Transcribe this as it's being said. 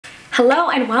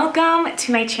Hello and welcome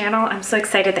to my channel. I'm so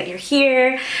excited that you're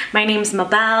here. My name's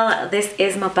Mabel. This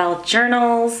is Mabel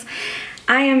Journals.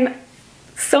 I am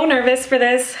so nervous for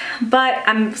this, but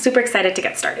I'm super excited to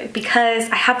get started because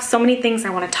I have so many things I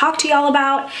want to talk to y'all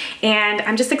about, and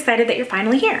I'm just excited that you're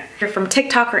finally here. If you're from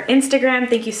TikTok or Instagram,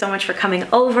 thank you so much for coming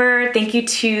over. Thank you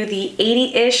to the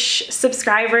 80-ish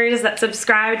subscribers that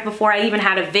subscribed before I even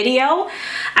had a video.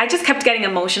 I just kept getting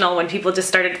emotional when people just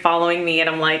started following me, and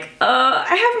I'm like,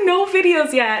 I have no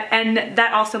videos yet. And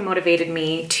that also motivated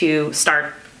me to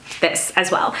start this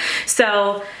as well.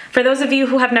 So for those of you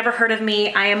who have never heard of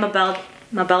me, I am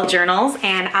Mabel Journals,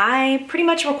 and I pretty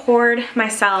much record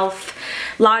myself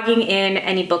logging in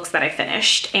any books that I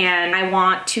finished. And I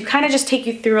want to kind of just take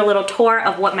you through a little tour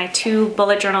of what my 2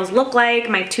 bullet journals look like,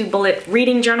 my 2 bullet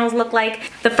reading journals look like.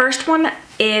 The first one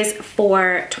is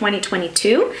for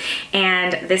 2022,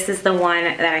 and this is the one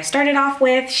that I started off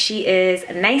with. She is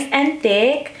nice and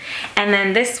thick. And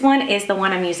then this one is the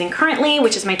one I'm using currently,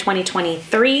 which is my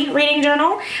 2023 reading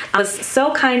journal. I was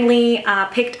so kindly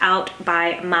picked out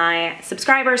by my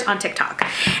subscribers on TikTok.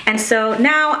 And so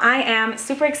now I am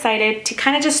super excited to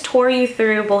kind of just tour you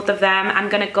through both of them. I'm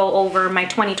gonna go over my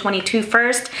 2022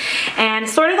 first and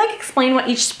sort of like explain what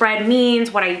each spread means,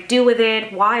 what I do with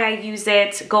it, why I use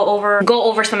it, go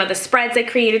over some of the spreads I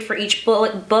created for each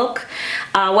bullet book.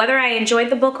 Whether I enjoyed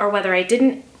the book or whether I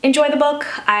didn't enjoy the book,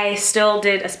 I still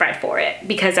did a spread for it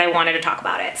because I wanted to talk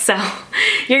about it. So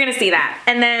you're gonna see that.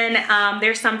 And then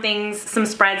there's some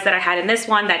spreads that I had in this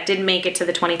one that didn't make it to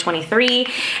the 2023.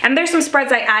 And there's some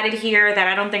spreads I added here that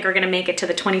I don't think are gonna make it to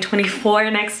the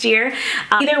 2024 next year.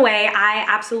 Either way, I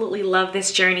absolutely love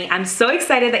this journey. I'm so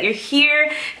excited that you're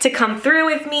here to come through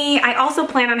with me. I also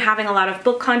plan on having a lot of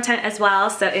book content as well.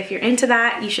 So if you're into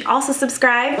that, you should also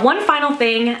subscribe. One final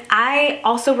thing, I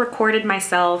also recorded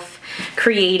myself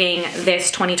creating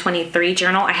this 2023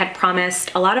 journal. I had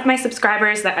promised a lot of my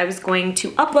subscribers that I was going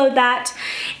to upload that,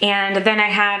 and then I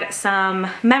had some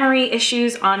memory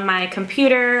issues on my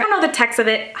computer. I don't know the text of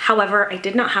it, however, I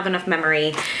did not have enough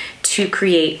memory to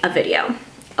create a video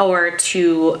or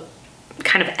to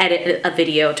kind of edit a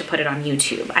video to put it on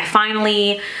YouTube. I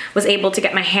finally was able to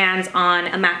get my hands on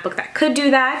a MacBook that could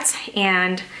do that,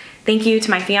 and thank you to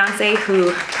my fiance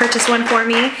who purchased one for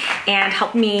me and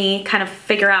helped me kind of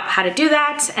figure out how to do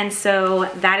that. And so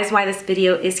that is why this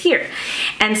video is here.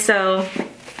 And so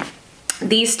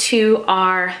these 2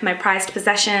 are my prized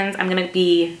possessions. I'm gonna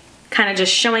be kind of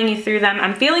just showing you through them.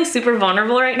 I'm feeling super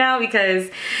vulnerable right now because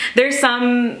there's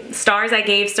some stars I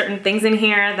gave certain things in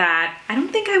here that I don't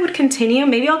think I would continue.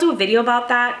 Maybe I'll do a video about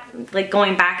that, like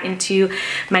going back into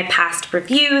my past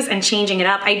reviews and changing it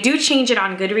up. I do change it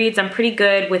on Goodreads. I'm pretty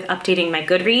good with updating my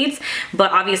Goodreads,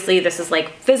 but obviously this is like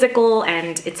physical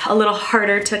and it's a little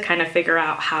harder to kind of figure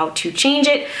out how to change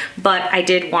it, but I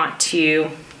did want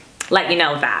to let you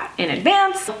know that in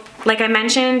advance. Like I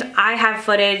mentioned, I have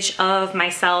footage of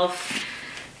myself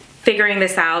figuring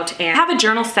this out, and I have a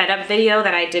journal setup video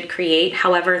that I did create.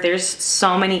 However, there's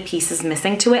so many pieces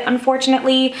missing to it,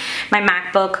 unfortunately. My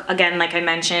MacBook, again, like I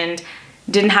mentioned,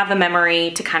 didn't have the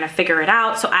memory to kind of figure it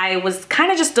out. So I was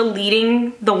kind of just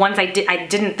deleting the ones I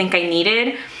didn't think I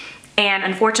needed. And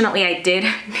unfortunately, I did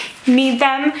need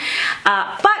them.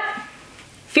 But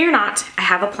fear not, I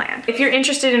have a plan. If you're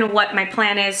interested in what my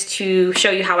plan is to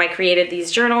show you how I created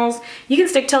these journals, you can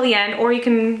stick till the end, or you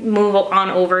can move on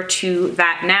over to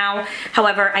that now.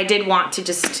 However, I did want to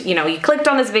just, you clicked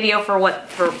on this video for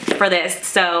this,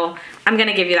 so I'm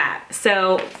gonna give you that.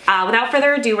 So without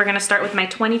further ado, we're gonna start with my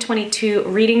 2022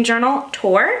 reading journal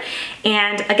tour.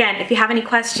 And again, if you have any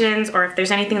questions or if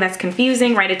there's anything that's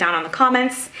confusing, write it down in the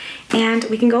comments and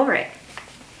we can go over it.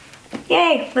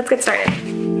 Yay, let's get started.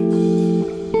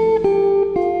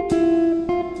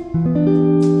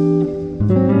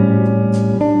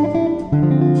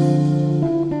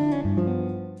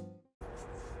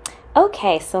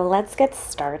 Okay, so let's get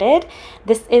started.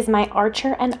 This is my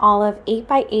Archer and Olive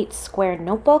 8x8 square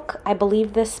notebook. I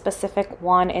believe this specific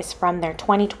one is from their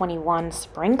 2021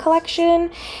 spring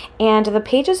collection, and the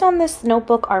pages on this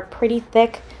notebook are pretty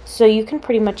thick, so you can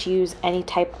pretty much use any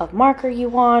type of marker you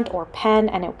want or pen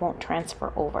and it won't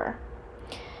transfer over.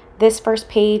 This first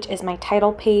page is my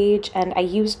title page, and I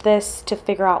used this to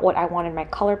figure out what I wanted my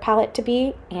color palette to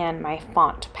be and my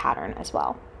font pattern as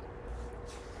well.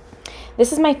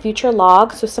 This is my future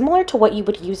log, so similar to what you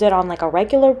would use it on like a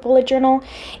regular bullet journal,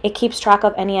 it keeps track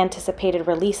of any anticipated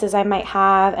releases I might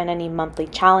have and any monthly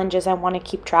challenges I want to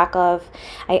keep track of.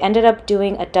 I ended up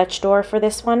doing a Dutch door for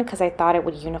this one because I thought it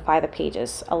would unify the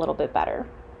pages a little bit better.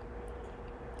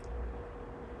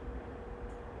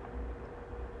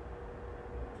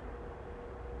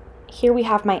 Here we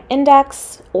have my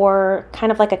index, or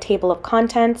kind of like a table of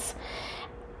contents.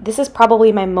 This is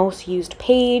probably my most used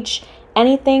page.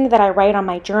 Anything that I write on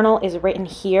my journal is written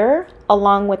here,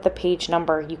 along with the page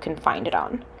number you can find it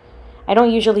on. I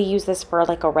don't usually use this for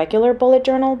like a regular bullet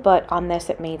journal, but on this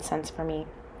it made sense for me.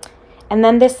 And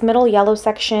then this middle yellow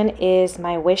section is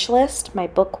my wish list, my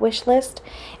book wish list.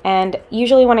 And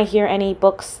usually when I hear any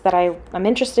books that I'm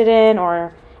interested in,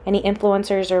 or any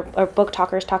influencers or book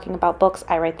talkers talking about books,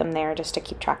 I write them there just to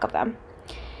keep track of them.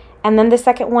 And then the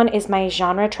second one is my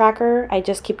genre tracker. I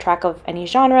just keep track of any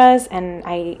genres, and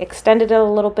I extended it a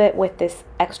little bit with this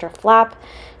extra flap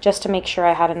just to make sure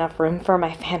I had enough room for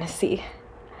my fantasy.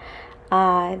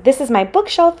 This is my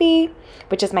bookshelfie,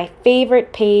 which is my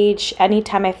favorite page.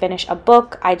 Anytime I finish a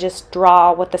book, I just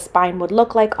draw what the spine would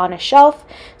look like on a shelf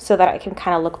so that I can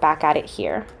kind of look back at it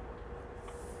here.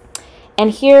 And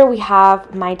here we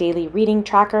have my daily reading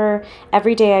tracker.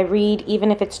 Every day I read, even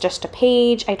if it's just a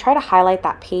page, I try to highlight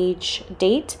that page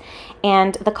date.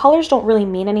 And the colors don't really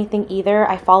mean anything either.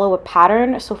 I follow a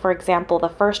pattern. So for example, the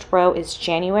first row is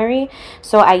January.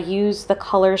 So I use the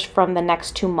colors from the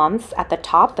next 2 months at the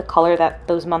top, the color that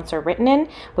those months are written in,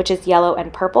 which is yellow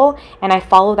and purple. And I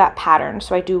follow that pattern.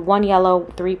 So I do 1 yellow,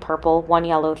 3 purple, 1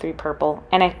 yellow, 3 purple.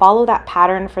 And I follow that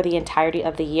pattern for the entirety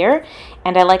of the year.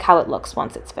 And I like how it looks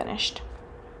once it's finished.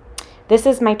 This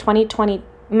is my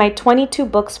 22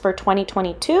 books for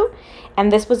 2022, and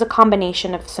this was a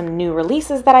combination of some new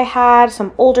releases that I had,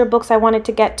 some older books I wanted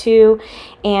to get to,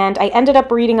 and I ended up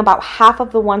reading about half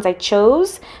of the ones I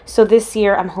chose, so this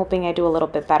year I'm hoping I do a little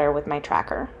bit better with my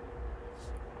tracker.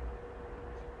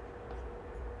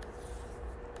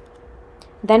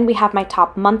 Then we have my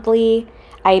top monthly.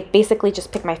 I basically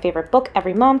just pick my favorite book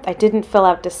every month. I didn't fill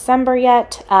out December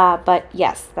yet, but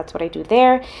yes, that's what I do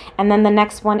there. And then the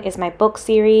next one is my book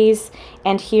series.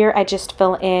 And here I just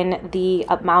fill in the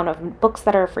amount of books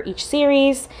that are for each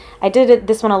series. I did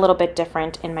this one a little bit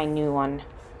different in my new one.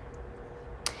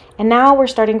 And now we're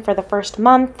starting for the first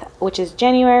month, which is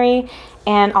January,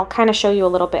 and I'll kind of show you a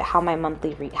little bit how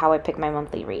I pick my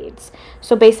monthly reads.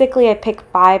 So basically I pick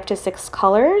 5 to 6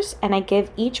 colors, and I give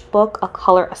each book a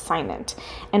color assignment.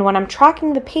 And when I'm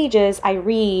tracking the pages I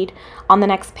read on the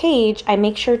next page, I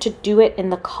make sure to do it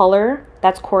in the color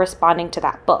that's corresponding to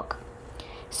that book.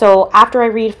 So after I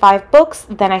read 5 books,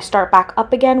 then I start back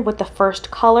up again with the first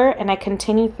color, and I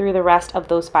continue through the rest of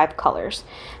those 5 colors.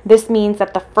 This means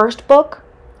that the first book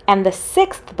and the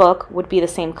 6th book would be the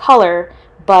same color,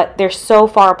 but they're so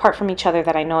far apart from each other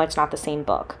that I know it's not the same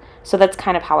book. So that's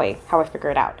kind of how I figure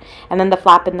it out. And then the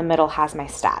flap in the middle has my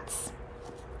stats.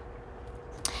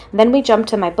 Then we jump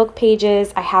to my book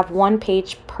pages. I have 1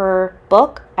 page per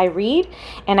book I read,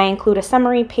 and I include a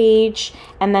summary page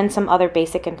and then some other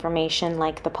basic information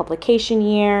like the publication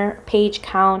year, page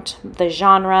count, the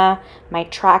genre,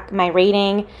 my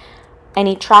rating,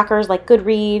 any trackers like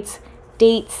Goodreads,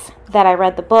 dates that I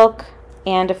read the book,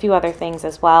 and a few other things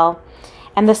as well.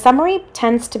 And the summary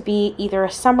tends to be either a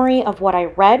summary of what I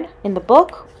read in the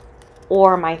book,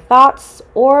 or my thoughts,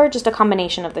 or just a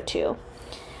combination of the two.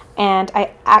 And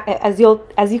as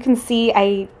you can see,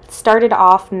 I started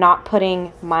off not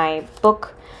putting my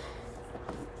book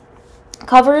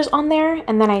covers on there,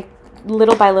 and then I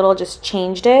little by little just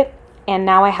changed it. And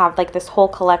now I have like this whole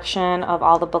collection of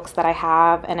all the books that I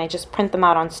have, and I just print them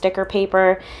out on sticker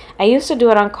paper. I used to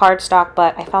do it on cardstock,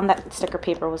 but I found that sticker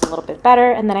paper was a little bit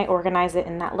better, and then I organize it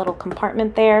in that little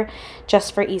compartment there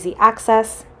just for easy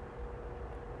access.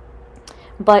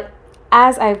 But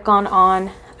as I've gone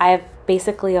on, I've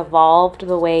basically evolved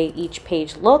the way each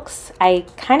page looks. I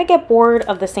kind of get bored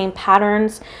of the same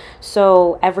patterns,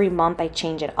 so every month I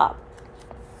change it up.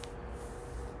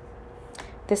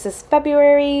 This is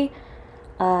February.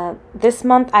 This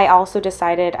month I also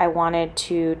decided I wanted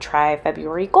to try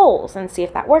February goals and see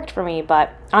if that worked for me,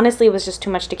 but honestly it was just too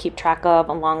much to keep track of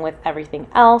along with everything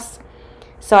else,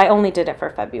 so I only did it for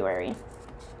February.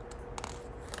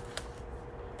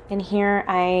 And here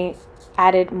I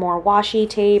added more washi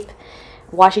tape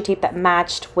that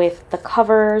matched with the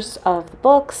covers of the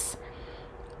books,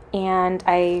 and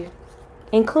I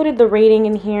included the rating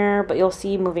in here, but you'll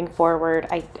see moving forward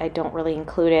I don't really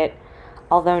include it,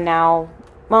 although now,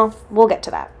 well, we'll get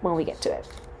to that when we get to it.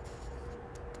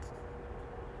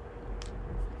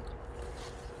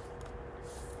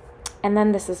 And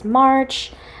then this is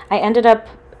March. I ended up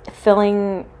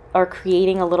filling or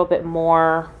creating a little bit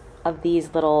more of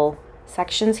these little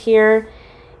sections here,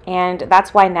 and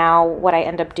that's why now what I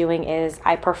end up doing is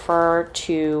I prefer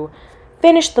to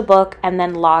finish the book and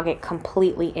then log it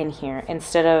completely in here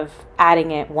instead of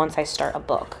adding it once I start a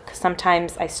book, because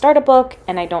sometimes I start a book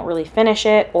and I don't really finish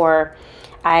it, or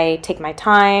I take my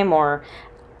time, or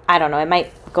I don't know, it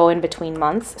might go in between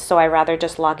months, so I rather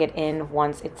just log it in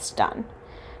once it's done.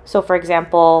 So for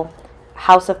example,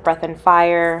 House of Breath and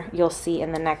Fire, you'll see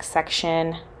in the next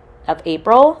section of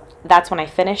April, that's when I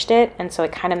finished it, and so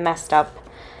it kind of messed up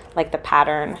like the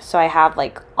pattern. So I have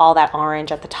like all that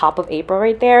orange at the top of April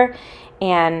right there,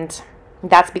 and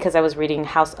that's because I was reading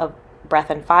House of Breath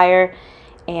and Fire,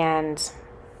 and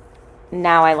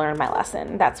now I learned my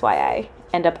lesson. That's why I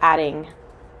end up adding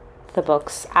the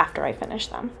books after I finish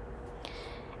them.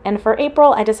 And for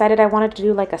April, I decided I wanted to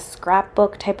do like a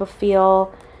scrapbook type of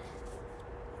feel.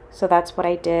 So that's what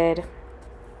I did.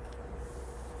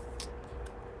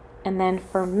 And then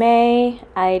for May,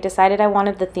 I decided I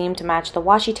wanted the theme to match the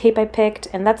washi tape I picked.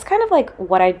 And that's kind of like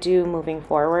what I do moving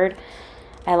forward.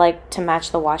 I like to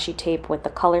match the washi tape with the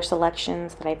color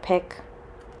selections that I pick.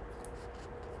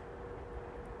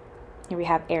 Here we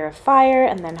have Heir of Fire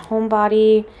and then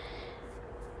Homebody.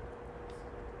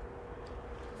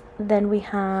 Then we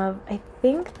have, I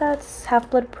think that's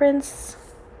Half-Blood Prince.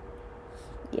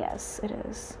 Yes, it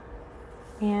is.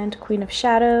 And Queen of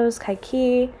Shadows,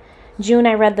 Kaiki. June,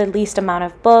 I read the least amount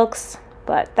of books,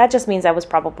 but that just means I was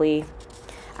probably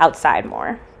outside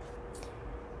more.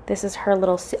 This is her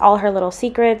little, all her little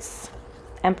secrets.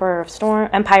 Empire of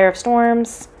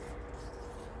Storms.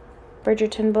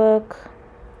 Bridgerton book.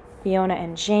 Fiona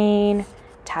and Jane.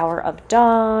 Tower of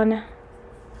Dawn.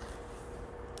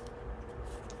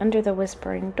 Under the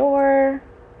Whispering Door,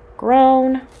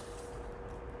 Grown,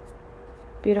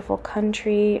 Beautiful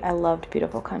Country. I loved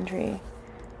Beautiful Country.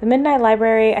 The Midnight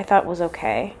Library I thought was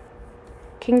okay.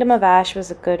 Kingdom of Ash was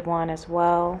a good one as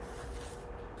well.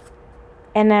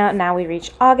 And now we reach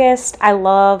August. I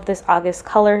love this August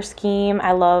color scheme.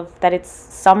 I love that it's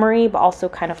summery but also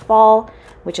kind of fall,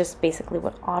 which is basically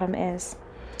what autumn is.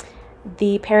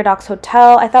 The Paradox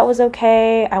Hotel I thought was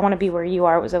okay. I Want to Be Where You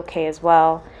Are was okay as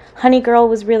well. Honey Girl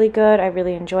was really good. I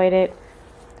really enjoyed it.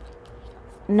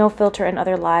 No Filter and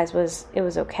Other Lies was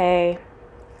okay.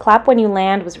 Clap When You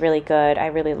Land was really good. I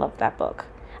really loved that book.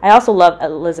 I also love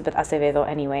Elizabeth Acevedo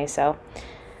anyway, so.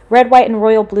 Red, White, and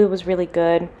Royal Blue was really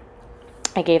good.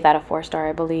 I gave that a 4-star,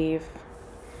 I believe.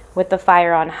 With the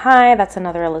Fire on High, that's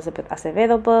another Elizabeth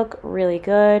Acevedo book. Really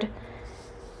good.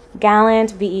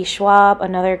 Gallant, V.E. Schwab,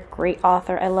 another great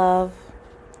author I love.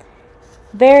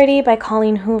 Verity by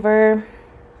Colleen Hoover.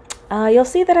 You'll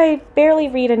see that I barely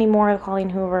read any more of Colleen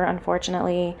Hoover,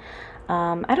 unfortunately.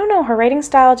 I don't know, her writing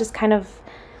style just kind of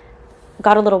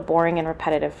got a little boring and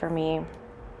repetitive for me.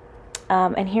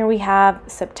 And here we have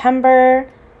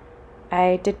September.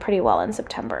 I did pretty well in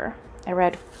September. I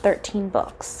read 13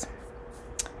 books.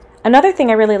 Another thing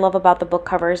I really love about the book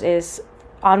covers is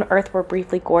On Earth We're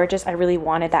Briefly Gorgeous. I really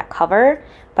wanted that cover,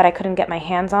 but I couldn't get my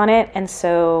hands on it, and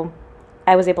so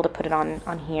I was able to put it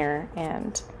on here,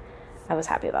 and I was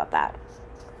happy about that.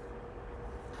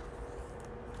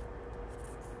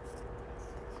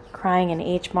 Crying in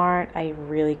H Mart. I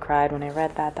really cried when I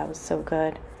read that. That was so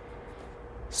good.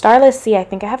 Starless Sea, I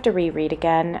think I have to reread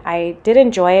again. I did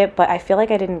enjoy it, but I feel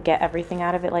like I didn't get everything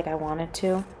out of it like I wanted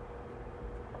to.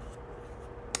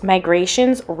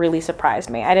 Migrations really surprised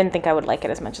me. I didn't think I would like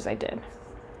it as much as I did.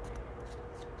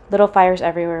 Little Fires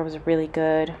Everywhere was really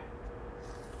good.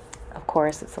 Of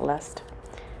course, it's Celeste.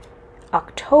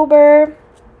 October,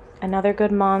 another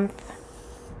good month.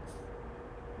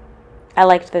 I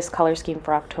liked this color scheme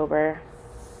for October.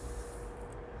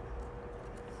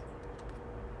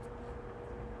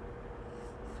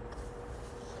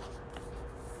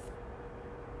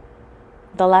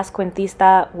 The Last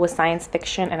Cuentista was science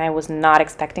fiction, and I was not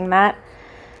expecting that.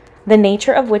 The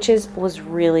Nature of Witches was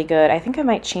really good. I think I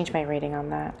might change my rating on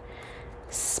that.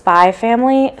 Spy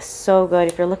Family, so good.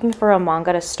 If you're looking for a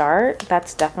manga to start,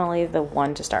 that's definitely the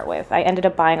one to start with. I ended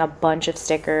up buying a bunch of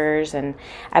stickers, and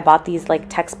I bought these like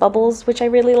text bubbles, which I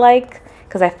really like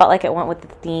because I felt like it went with the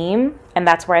theme, and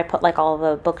that's where I put like all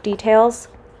the book details.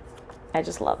 I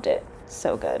just loved it.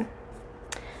 So good.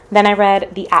 Then I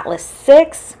read The Atlas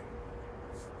 6.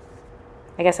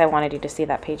 I guess I wanted you to see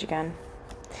that page again.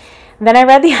 Then I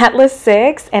read The Atlas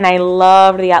 6, and I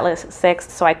loved The Atlas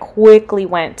 6, so I quickly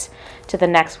went to the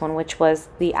next one, which was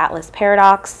The Atlas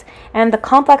Paradox. And the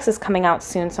complex is coming out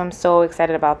soon, so I'm so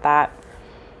excited about that.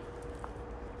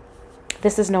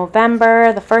 This is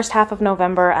November. The first half of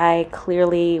November, I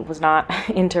clearly was not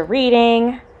into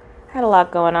reading. I had a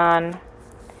lot going on.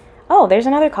 Oh, there's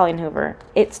another Colleen Hoover.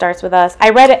 It Starts With Us. I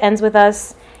read It Ends With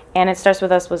Us, and It Starts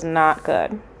With Us was not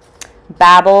good.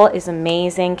 Babel is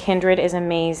amazing. Kindred is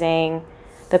amazing.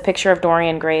 The Picture of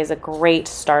Dorian Gray is a great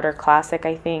starter classic,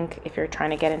 I think, if you're trying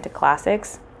to get into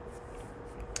classics.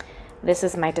 This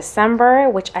is my December,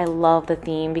 which I love the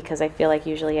theme because I feel like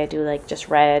usually I do like just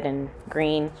red and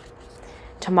green.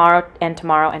 Tomorrow and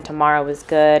Tomorrow and Tomorrow was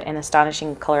good, and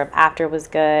Astonishing Color of After was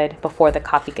good. Before the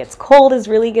Coffee Gets Cold is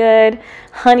really good.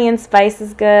 Honey and Spice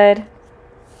is good.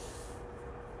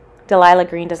 Delilah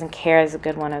Green Doesn't Care is a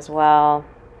good one as well.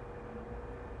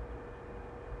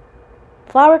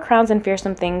 Flower Crowns and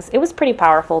Fearsome Things, it was pretty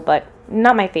powerful, but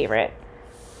not my favorite.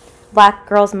 Black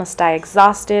Girls Must Die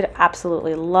Exhausted,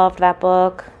 absolutely loved that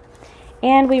book.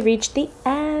 And we reached the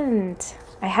end.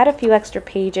 I had a few extra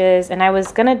pages, and I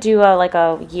was gonna do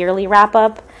a yearly wrap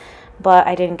up, but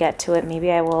I didn't get to it.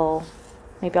 Maybe I'll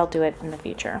do it in the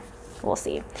future. We'll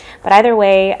see. But either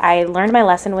way, I learned my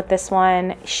lesson with this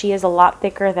one. She is a lot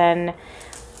thicker than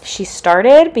she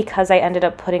started because I ended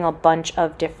up putting a bunch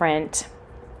of different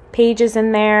pages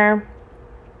in there.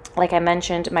 Like I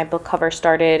mentioned, my book cover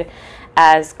started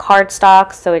as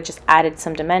cardstock, so it just added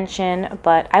some dimension,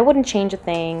 but I wouldn't change a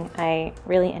thing. I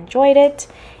really enjoyed it,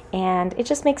 and it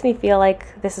just makes me feel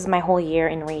like this is my whole year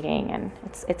in reading, and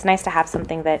it's nice to have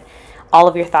something that all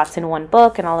of your thoughts in one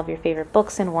book and all of your favorite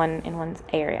books in one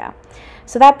area.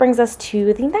 So that brings us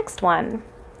to the next one.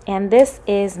 And this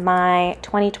is my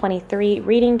 2023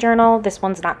 reading journal. This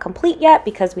one's not complete yet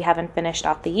because we haven't finished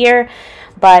off the year,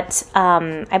 but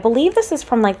I believe this is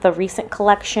from like the recent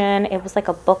collection. It was like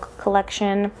a book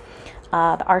collection, the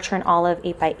Archer and Olive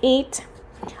 8x8.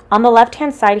 On the left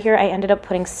hand side here, I ended up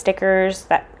putting stickers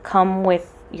that come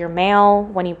with your mail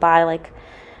when you buy like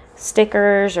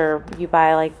stickers, or you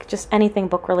buy like just anything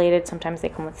book related. Sometimes they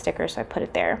come with stickers, so I put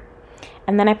it there.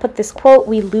 And then I put this quote: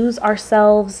 "We lose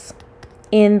ourselves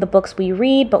in the books we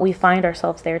read, but we find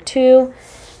ourselves there too."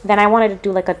 Then I wanted to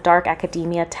do like a dark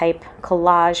academia type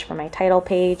collage for my title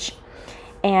page.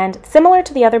 And similar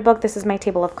to the other book, this is my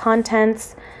table of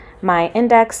contents, my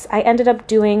index. I ended up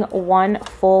doing one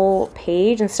full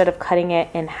page instead of cutting it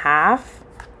in half.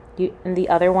 In the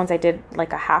other ones I did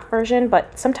like a half version,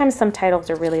 but sometimes some titles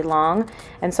are really long,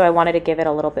 and so I wanted to give it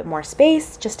a little bit more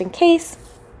space just in case.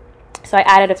 So I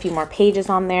added a few more pages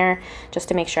on there just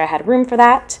to make sure I had room for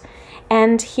that.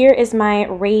 And here is my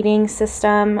rating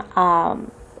system.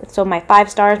 So my 5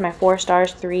 stars, my 4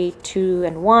 stars, 3, 2,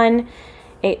 and 1.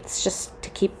 It's just to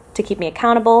keep me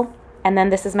accountable. And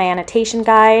then this is my annotation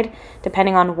guide.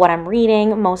 Depending on what I'm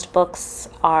reading, most books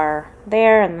are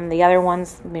there, and then the other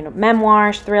ones,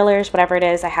 memoirs, thrillers, whatever it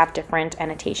is, I have different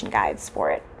annotation guides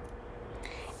for it.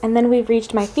 And then we've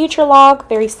reached my future log,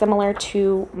 very similar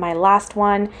to my last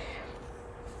one.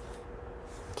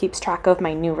 Keeps track of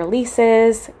my new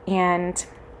releases and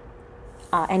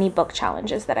any book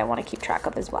challenges that I want to keep track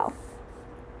of as well.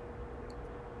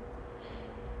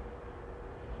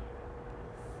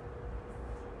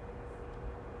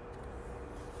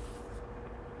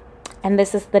 And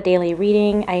this is the daily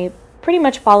reading. I pretty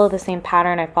much follow the same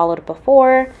pattern I followed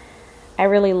before. I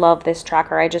really love this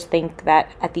tracker. I just think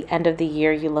that at the end of the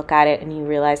year, you look at it and you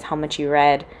realize how much you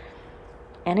read,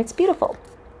 and it's beautiful.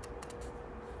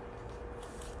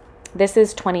 This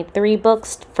is 23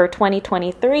 books for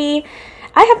 2023.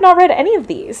 I have not read any of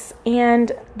these,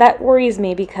 and that worries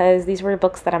me because these were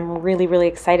books that I'm really, really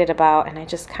excited about, and I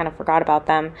just kind of forgot about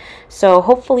them. So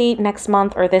hopefully next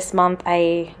month or this month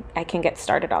I can get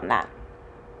started on that.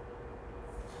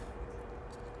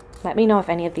 Let me know if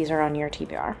any of these are on your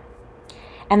TBR.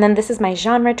 And then this is my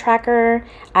genre tracker.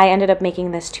 I ended up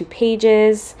making this 2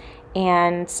 pages,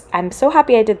 and I'm so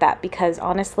happy I did that because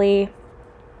honestly, it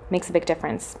makes a big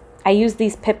difference. I used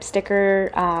these pip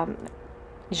sticker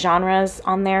genres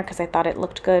on there because I thought it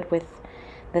looked good with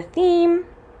the theme.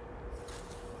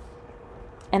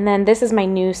 And then this is my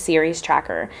new series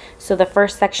tracker. So the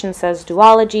first section says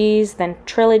duologies, then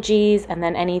trilogies, and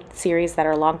then any series that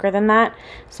are longer than that.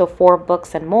 So 4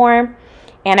 books and more.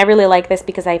 And I really like this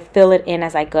because I fill it in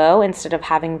as I go instead of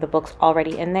having the books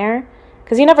already in there.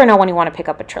 Because you never know when you want to pick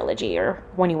up a trilogy or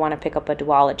when you want to pick up a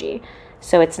duology.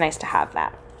 So it's nice to have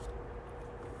that.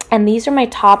 And these are my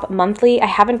top monthly. I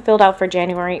haven't filled out for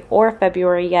January or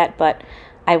February yet, but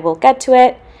I will get to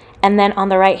it. And then on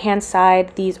the right hand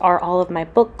side, these are all of my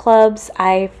book clubs.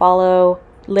 I follow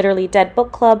Literally Dead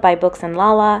Book Club by Books and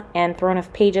Lala, and Throne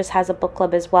of Pages has a book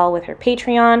club as well with her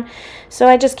Patreon. So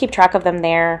I just keep track of them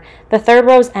there. The third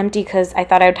row is empty because I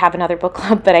thought I would have another book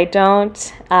club, but I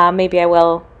don't. Maybe I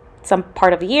will some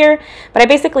part of the year, but I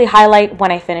basically highlight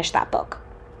when I finish that book.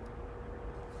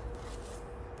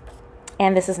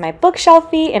 And this is my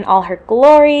bookshelfie in all her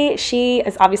glory. She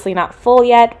is obviously not full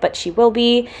yet, but she will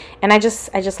be. And I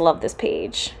just love this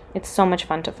page. It's so much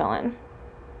fun to fill in.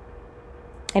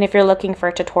 And if you're looking for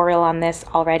a tutorial on this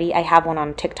already, I have one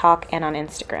on TikTok and on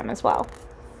Instagram as well.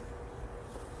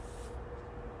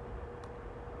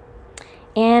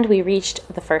 And we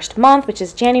reached the first month, which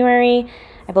is January.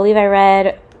 I believe I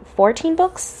read 14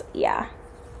 books. Yeah,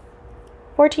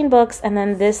 14 books. And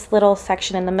then this little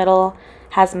section in the middle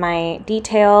has my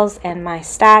details and my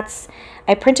stats.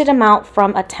 I printed them out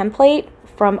from a template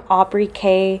from Aubrey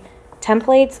K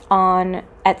Templates on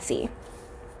Etsy.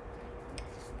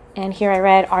 And here I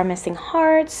read Our Missing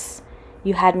Hearts,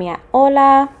 You Had Me at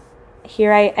Hola.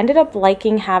 Here I ended up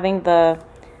liking having the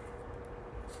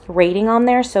rating on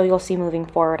there, so you'll see moving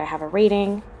forward I have a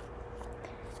rating.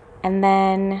 And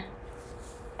then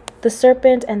The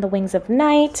Serpent and the Wings of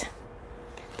Night,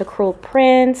 The Cruel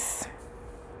Prince,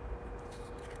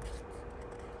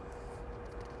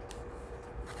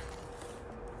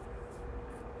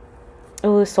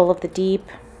 oh, Soul of the Deep.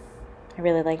 I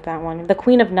really like that one. The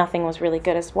Queen of Nothing was really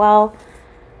good as well.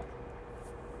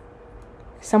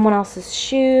 Someone Else's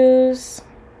Shoes,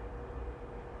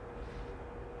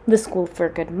 The School for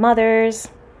Good Mothers.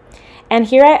 And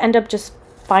here I end up just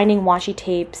finding washi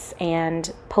tapes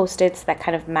and post-its that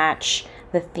kind of match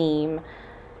the theme.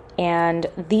 And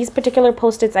these particular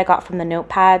post-its I got from the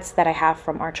notepads that I have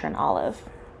from Archer and Olive.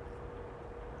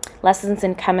 Lessons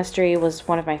in Chemistry was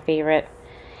one of my favorite.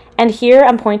 And here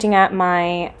I'm pointing at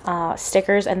my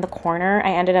stickers in the corner.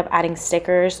 I ended up adding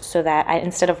stickers so that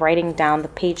instead of writing down the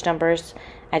page numbers,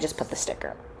 I just put the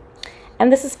sticker.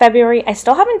 And this is February. I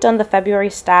still haven't done the February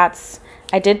stats.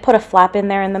 I did put a flap in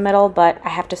there in the middle, but I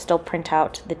have to still print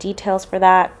out the details for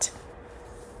that.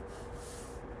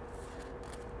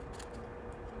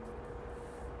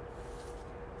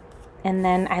 And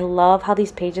then I love how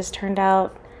these pages turned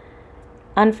out.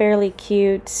 Unfairly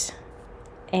Cute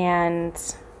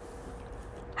and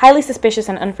Highly Suspicious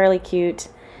and Unfairly Cute.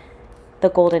 The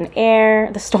Golden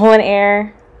Heir, The Stolen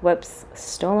Heir, whoops,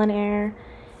 Stolen Heir.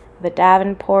 The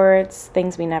Davenports,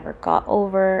 Things We Never Got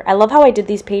Over. I love how I did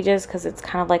these pages because it's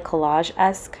kind of like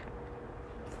collage-esque.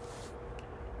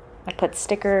 I put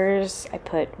stickers, I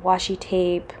put washi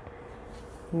tape,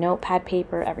 notepad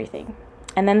paper, everything.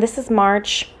 And then this is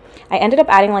March. I ended up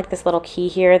adding like this little key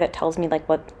here that tells me like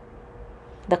what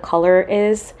the color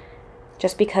is,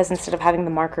 just because instead of having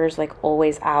the markers like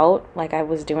always out like I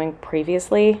was doing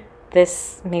previously,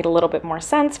 this made a little bit more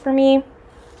sense for me.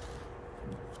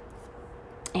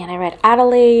 And I read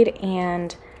Adelaide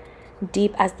and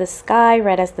Deep as the Sky,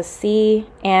 Red as the Sea.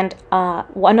 And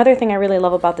another thing I really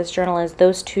love about this journal is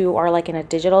those two are like in a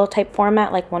digital type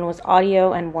format, like one was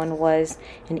audio and one was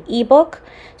an ebook.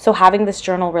 So having this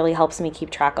journal really helps me keep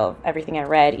track of everything I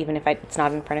read, even if it's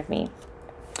not in front of me.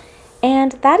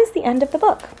 And that is the end of the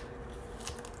book.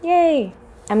 Yay!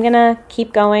 I'm gonna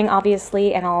keep going,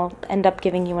 obviously, and I'll end up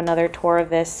giving you another tour of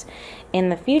this in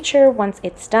the future once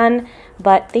it's done.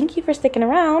 But thank you for sticking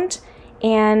around.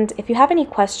 And if you have any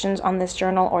questions on this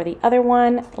journal or the other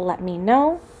one, let me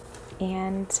know.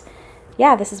 And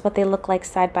yeah, this is what they look like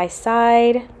side by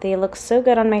side. They look so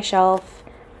good on my shelf.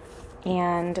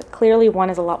 And clearly one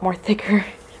is a lot more thicker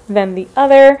than the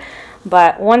other,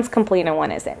 but one's complete and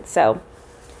one isn't. So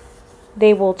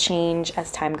they will change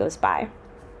as time goes by.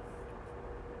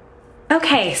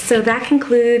 Okay, so that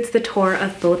concludes the tour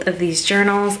of both of these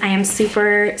journals. I am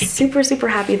super, super, super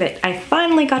happy that I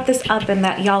finally got this up and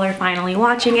that y'all are finally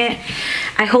watching it.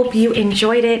 I hope you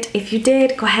enjoyed it. If you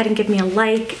did, go ahead and give me a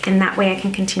like, and that way I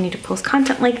can continue to post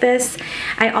content like this.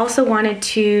 I also wanted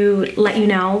to let you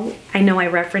know I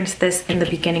referenced this in the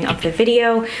beginning of the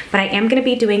video, but I am gonna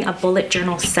be doing a bullet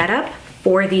journal setup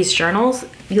for these journals.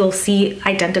 You'll see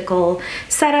identical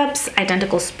setups,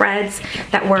 identical spreads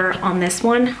that were on this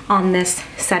one, on this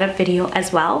setup video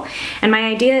as well. And my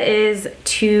idea is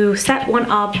to set one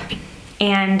up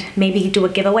and maybe do a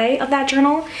giveaway of that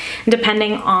journal.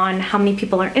 Depending on how many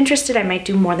people are interested, I might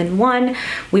do more than one.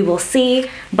 We will see.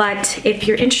 But if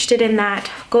you're interested in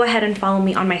that, go ahead and follow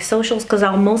me on my socials, because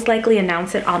I'll most likely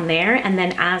announce it on there and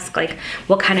then ask like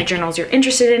what kind of journals you're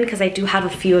interested in, because I do have a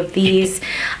few of these.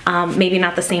 Maybe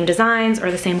not the same designs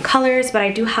or the same colors, but I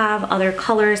do have other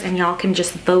colors, and y'all can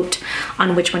just vote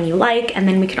on which one you like. And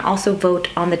then we can also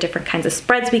vote on the different kinds of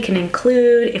spreads we can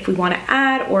include. If we want to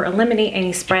add or eliminate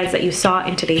any spreads that you saw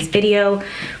in today's video,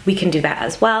 we can do that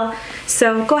as well.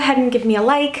 So go ahead and give me a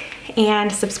like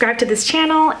and subscribe to this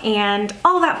channel and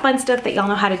all that fun stuff that y'all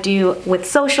know how to do with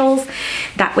socials.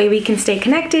 That way we can stay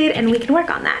connected and we can work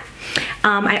on that.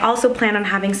 I also plan on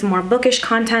having some more bookish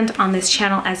content on this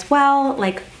channel as well,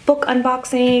 like book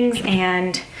unboxings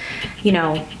and, you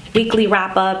know, weekly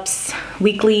wrap-ups,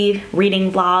 weekly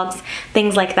reading vlogs,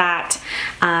 things like that.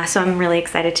 So I'm really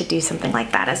excited to do something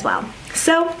like that as well.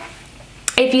 So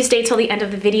If you stayed till the end of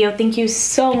the video, thank you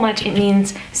so much. It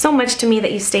means so much to me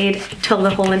that you stayed till the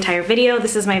whole entire video.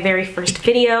 This is my very first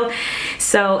video,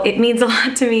 so it means a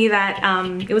lot to me that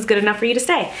it was good enough for you to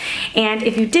stay. And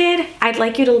if you did, I'd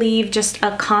like you to leave just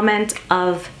a comment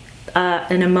of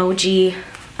an emoji.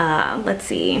 Let's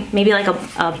see, maybe like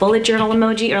a bullet journal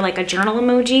emoji or like a journal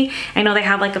emoji. I know they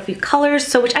have like a few colors,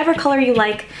 so whichever color you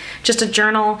like, just a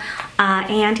journal.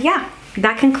 And yeah,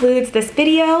 that concludes this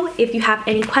video. If you have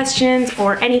any questions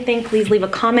or anything, please leave a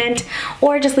comment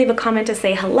or just leave a comment to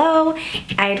say hello.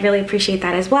 I'd really appreciate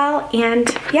that as well.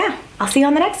 And yeah, I'll see you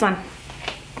on the next one.